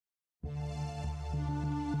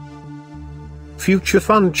Future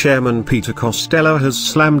Fund Chairman Peter Costello has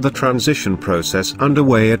slammed the transition process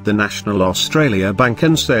underway at the National Australia Bank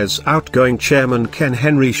and says outgoing Chairman Ken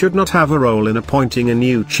Henry should not have a role in appointing a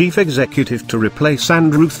new chief executive to replace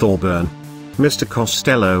Andrew Thorburn. Mr.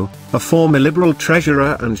 Costello, a former Liberal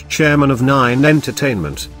treasurer and chairman of Nine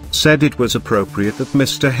Entertainment, said it was appropriate that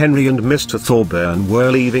Mr. Henry and Mr. Thorburn were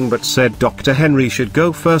leaving, but said Dr. Henry should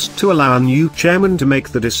go first to allow a new chairman to make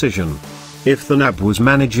the decision. If the NAB was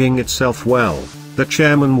managing itself well, the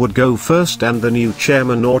chairman would go first and the new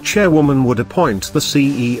chairman or chairwoman would appoint the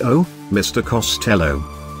CEO, Mr. Costello.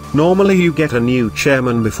 Normally you get a new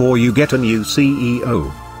chairman before you get a new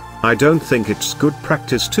CEO. I don't think it's good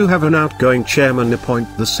practice to have an outgoing chairman appoint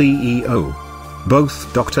the CEO.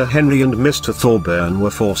 Both Dr. Henry and Mr. Thorburn were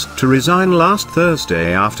forced to resign last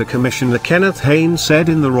Thursday after Commissioner Kenneth Hayne said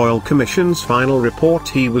in the Royal Commission's final report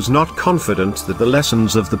he was not confident that the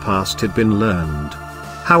lessons of the past had been learned.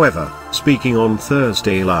 However, speaking on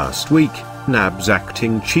Thursday last week, NAB's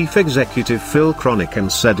acting chief executive Phil Cronican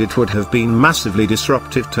said it would have been massively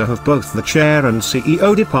disruptive to have both the chair and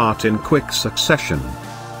CEO depart in quick succession.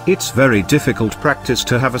 It's very difficult practice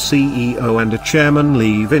to have a CEO and a chairman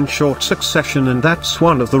leave in short succession, and that's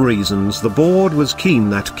one of the reasons the board was keen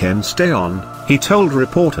that Ken stay on, he told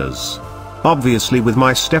reporters. Obviously, with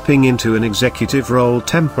my stepping into an executive role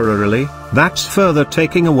temporarily, that's further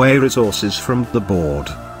taking away resources from the board.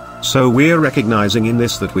 So we're recognizing in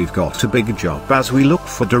this that we've got a big job as we look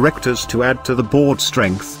for directors to add to the board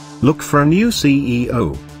strength, look for a new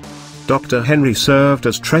CEO. Dr. Henry served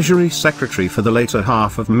as Treasury Secretary for the later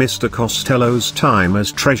half of Mr. Costello's time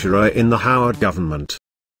as Treasurer in the Howard government.